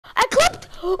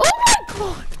Oh my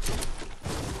god!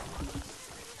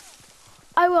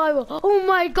 I will. Oh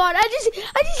my god! I just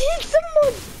hit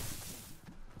someone.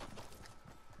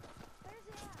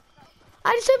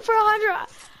 I just hit for 100.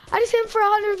 I just hit for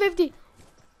 150.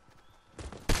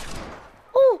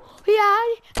 Oh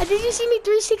yeah! Did you see me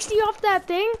 360 off that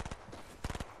thing?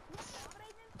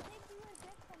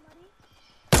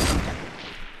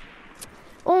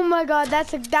 Oh my god!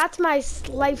 That's my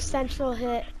life central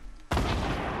hit.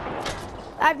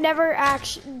 I've never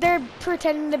actually. They're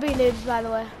pretending to be noobs, by the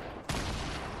way.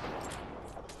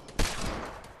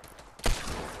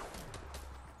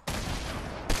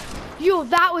 Yo,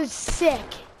 that was sick.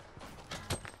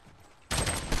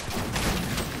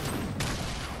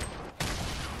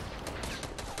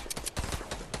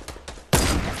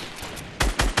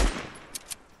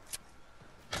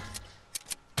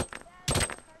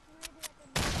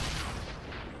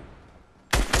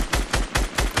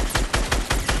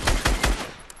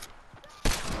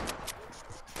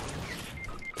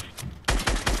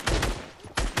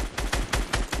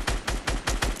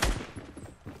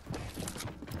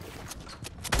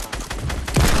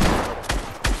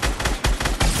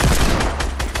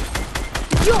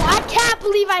 Yo, I can't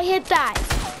believe I hit that.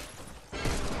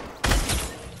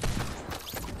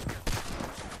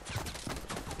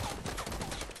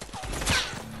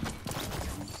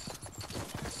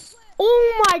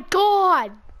 Oh my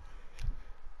god.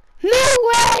 No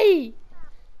way.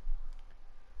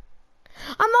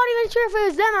 I'm not even sure if it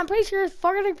was them. I'm pretty sure it's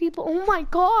other people. Oh my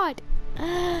god.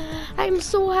 I'm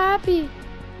so happy.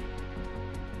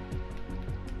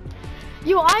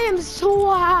 Yo, I am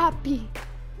so happy.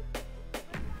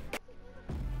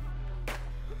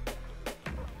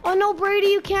 Oh no, Brady,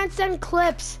 you can't send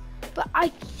clips. But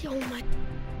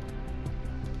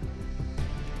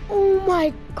oh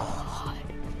my god.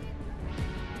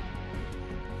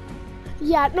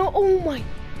 Yeah, no, oh my.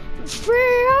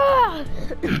 Freya!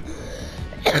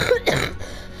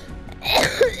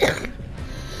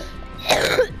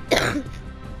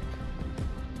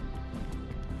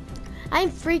 I'm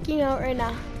freaking out right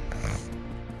now.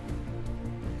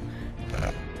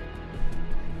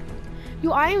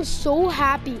 Yo, I am so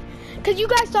happy. Cause you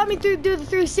guys saw me do the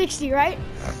 360, right?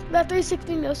 That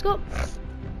 360 no scope.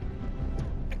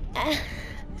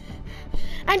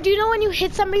 And do you know when you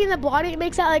hit somebody in the body, it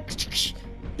makes that like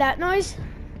that noise?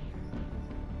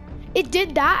 It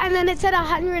did that, and then it said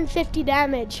 150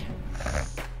 damage.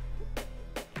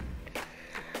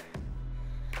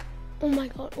 Oh my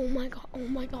god, oh my god, oh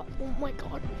my god, oh my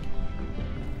god.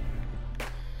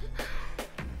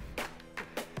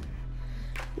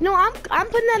 No, I'm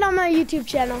putting that on my YouTube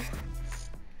channel.